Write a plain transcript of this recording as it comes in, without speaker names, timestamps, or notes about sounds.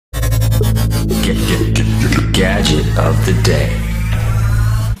Gadget of the Day.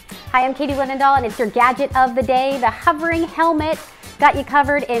 Hi, I'm Linendoll, and it's your Gadget of the Day. The hovering helmet got you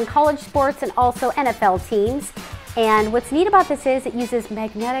covered in college sports and also NFL teams. And what's neat about this is it uses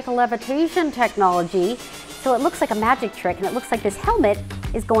magnetic levitation technology, so it looks like a magic trick, and it looks like this helmet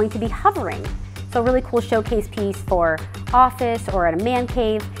is going to be hovering. So a really cool showcase piece for office or at a man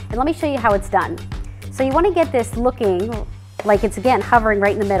cave. And let me show you how it's done. So you want to get this looking like it's, again, hovering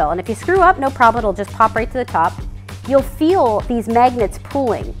right in the middle. And if you screw up, no problem, it'll just pop right to the top. You'll feel these magnets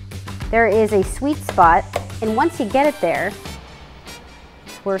pulling. There is a sweet spot, and once you get it there,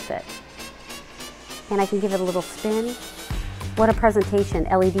 it's worth it. And I can give it a little spin. What a presentation.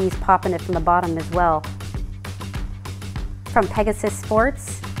 LEDs popping it from the bottom as well. From Pegasus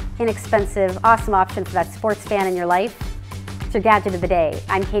Sports, inexpensive, awesome option for that sports fan in your life. It's your Gadget of the Day.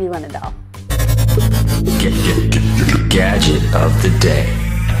 I'm Linendoll. Gadget of the Day.